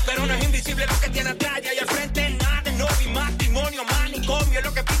transparente, pero no es invisible lo que tiene atrás y al frente. Nada de novio, matrimonio, manicomio, es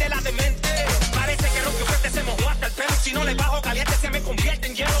lo que pide la demente. Parece que rompió fuerte, se mojó hasta el pelo. Y si no le bajo caliente, se me convierte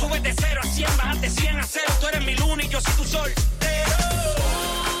en hielo. Sube de 0 a 100, bájate 100 a 0. Tú eres mi luna y yo soy tu sol.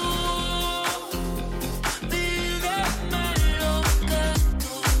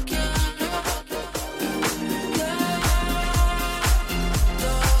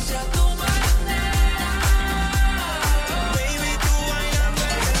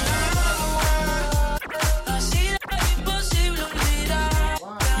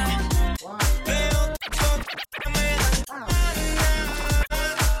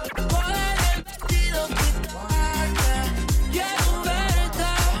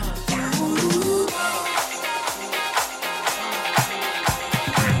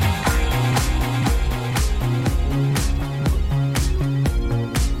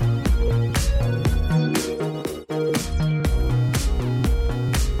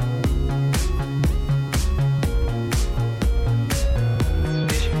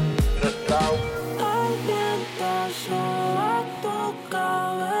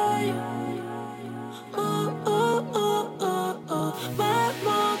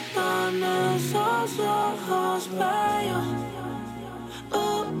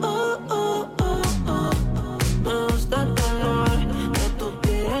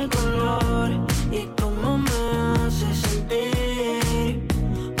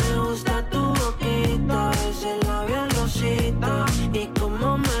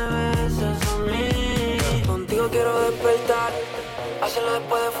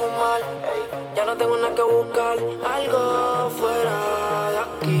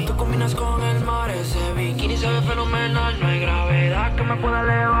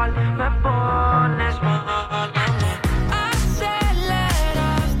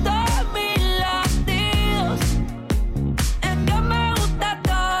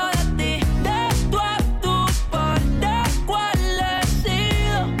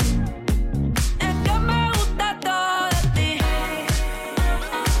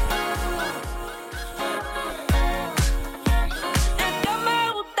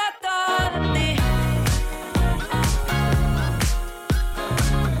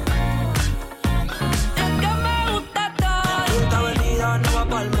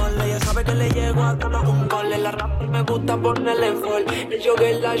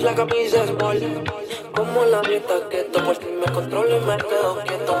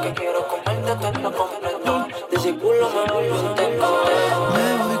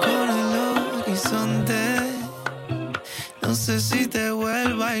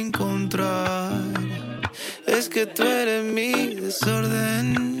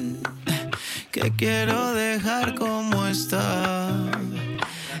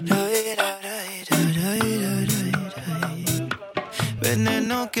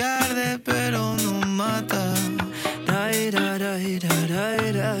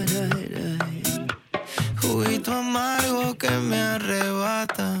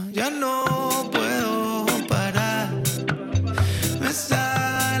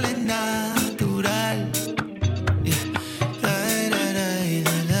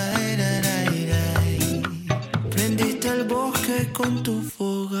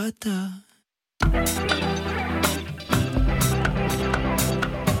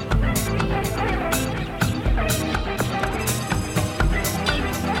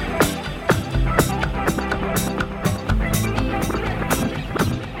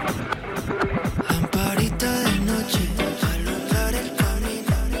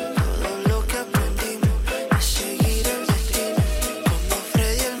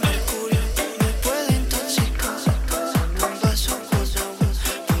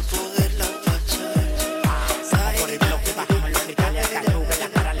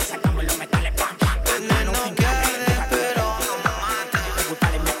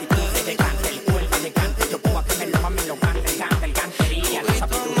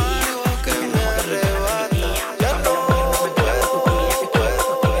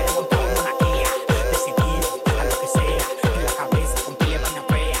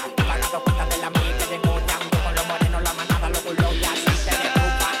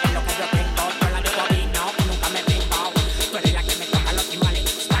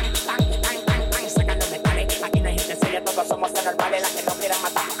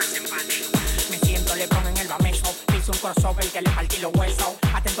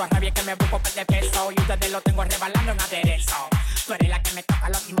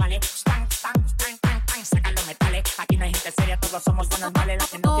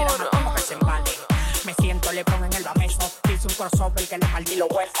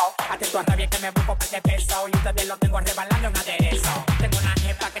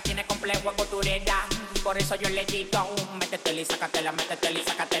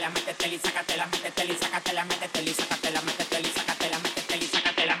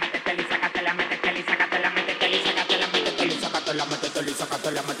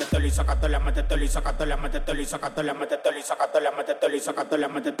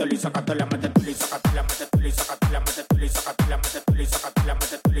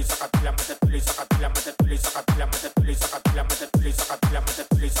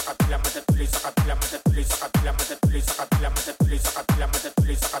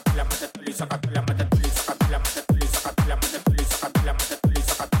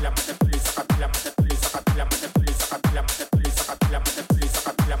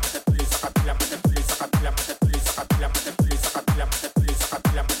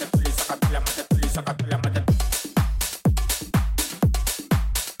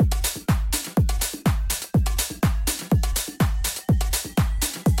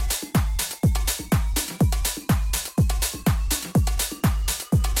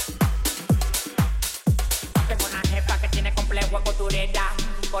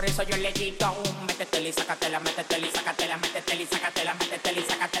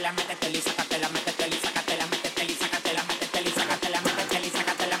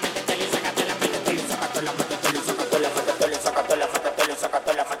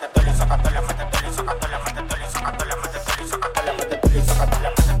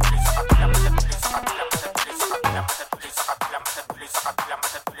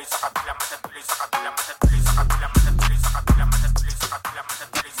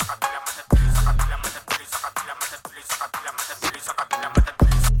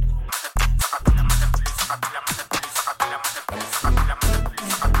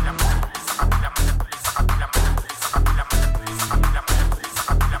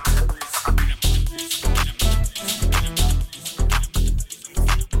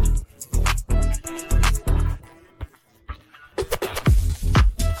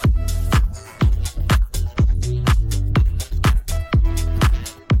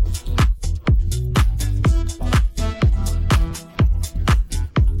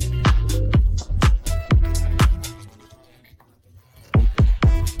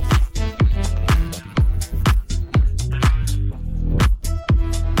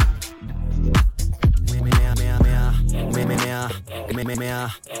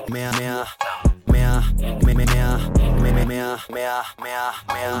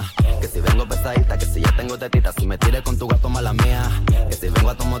 Que si vengo pesadita, que si ya tengo tetita, si me tires con tu gato, mala mía. Que si vengo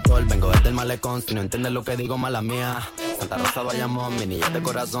a tu motor, vengo desde el malecón, si no entiendes lo que digo, mala mía. Santa Rosa, Bayamón, mi niña de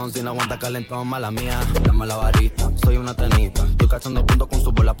corazón, si no aguanta calentón, mala mía. Dame la varita, soy una tenista, estoy cachando puntos con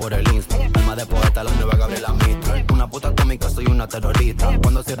su bola por el Insta. Alma de poeta, la nueva Gabriela Mistral. Una puta atómica, soy una terrorista.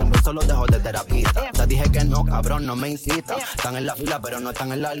 Cuando cierro un beso, los dejo de terapista. Te dije que no, cabrón, no me incita. Están en la fila, pero no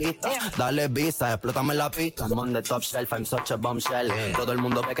están en la lista. Dale visa, explótame la pista. I'm on the top shelf, I'm such a bombshell. Todo el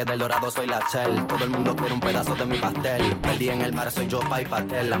mundo ve que del dorado soy la shell. Todo el mundo quiere un pedazo de mi pastel. Perdí en el mar, soy yo, pa' y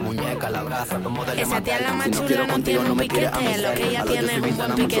pastel. La muñeca, la brasa, tomo de esa tía la más chula no tiene un piquete. Lo que ella tiene es un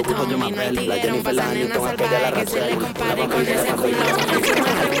buen piquetón. Y no hay tiguero, un pasa nena salvaje que se le compare con ese culón. Encima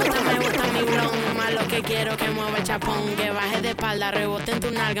rebota, me gusta mi blon. Más lo que quiero que mueva el chapón. Que baje de espalda, rebote en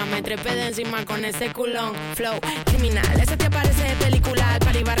tu nalga. Me trepe de encima con ese culón. Flow criminal, ese tía parece de película.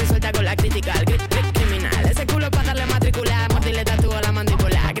 Para iba resuelta con la crítica. Criminal, ese culo es para darle matricular. Mordirle tatúo a la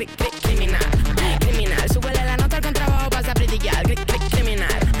mandíbula. Criminal, criminal. Súbele la nota al contrabajo, pasa a brillar.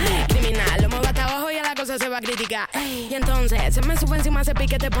 Criminal, criminal. Lo muevo hasta abajo y a la cosa se va a criticar. Y entonces se me sube encima ese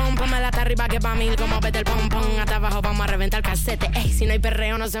piquete pom. Pómela hasta arriba que pa' mí como vete el pom pom. Hasta abajo vamos a reventar el casete. Ey, si no hay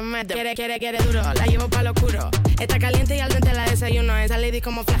perreo no se mete. Quiere duro, la llevo pa' lo oscuro. Está caliente y al dente la desayuno. Esa lady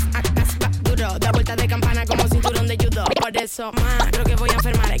como flash, duro. Da vuelta de campana como cinturón de judo. Por eso, más, creo que voy a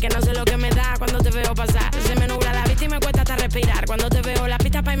enfermar. Es que no sé lo que me da cuando te veo pasar. Se me nubla la vista y me cuesta hasta respirar. Cuando te veo la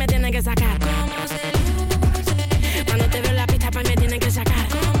pista pa' y me tienen que sacar. ¿Cómo se luce? Cuando te veo la pista pa' y me tienen que sacar.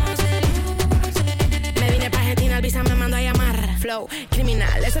 ¿Cómo se luce? Me vine pa' Argentina, el visa me mandó a llamar. Flow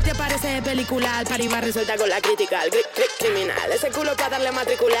criminal, ese te parece de película. Al par iba resuelta con la crítica. Criminal, ese culo pa' darle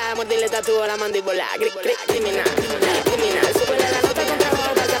matricular. Mordirle tatúo a la mandíbula. Criminal, criminal, súbele la nota contra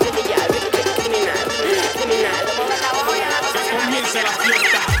abajo, vas a brillar. Criminal, lo muevo hasta abajo y a la cosa se comienza la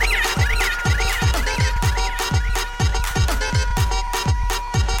fiesta.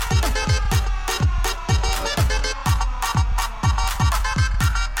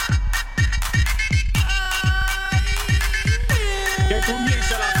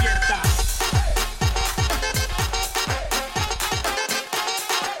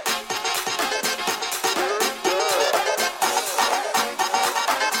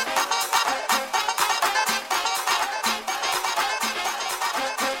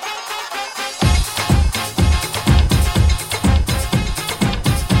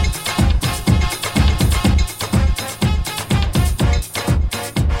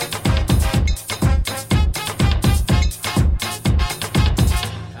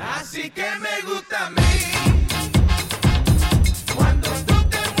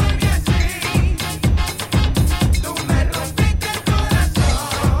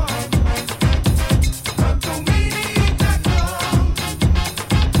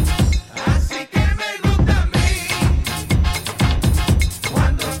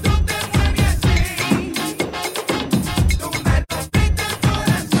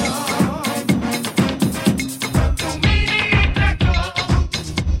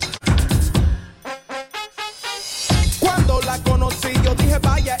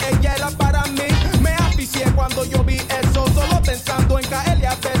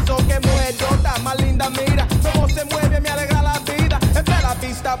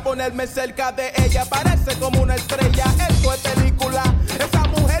 Ponerme cerca de ella parece como una estrella. Esto es película. Esa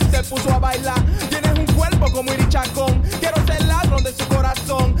mujer se puso a bailar. Tienes un cuerpo como Irichacón. Quiero ser ladrón de su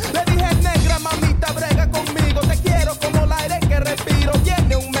corazón. Le dije, negra mamita, brega conmigo. Te quiero como el aire que respiro.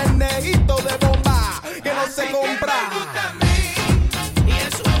 Tiene un menejito de bomba que no se compra.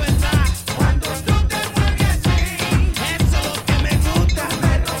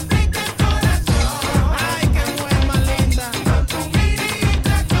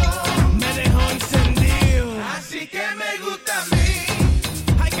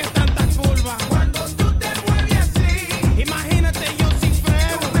 Y más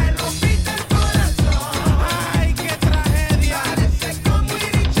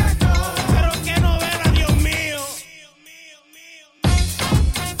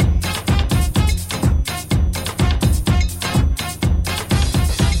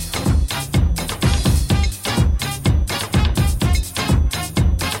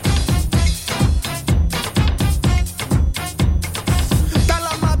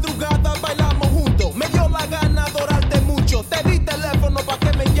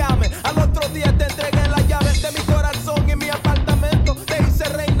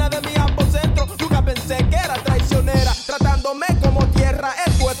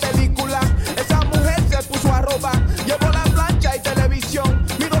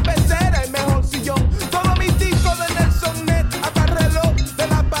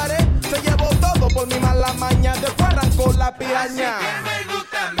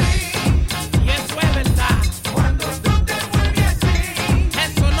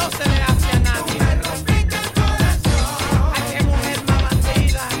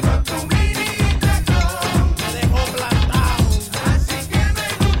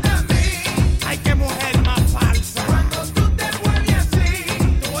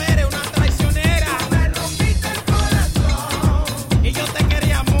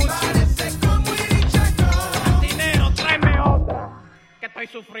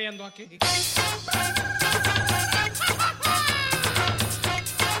riendo aquí.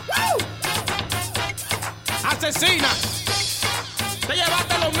 Asesina, te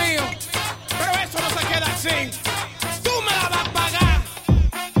llevaste lo mío, pero eso no se queda así.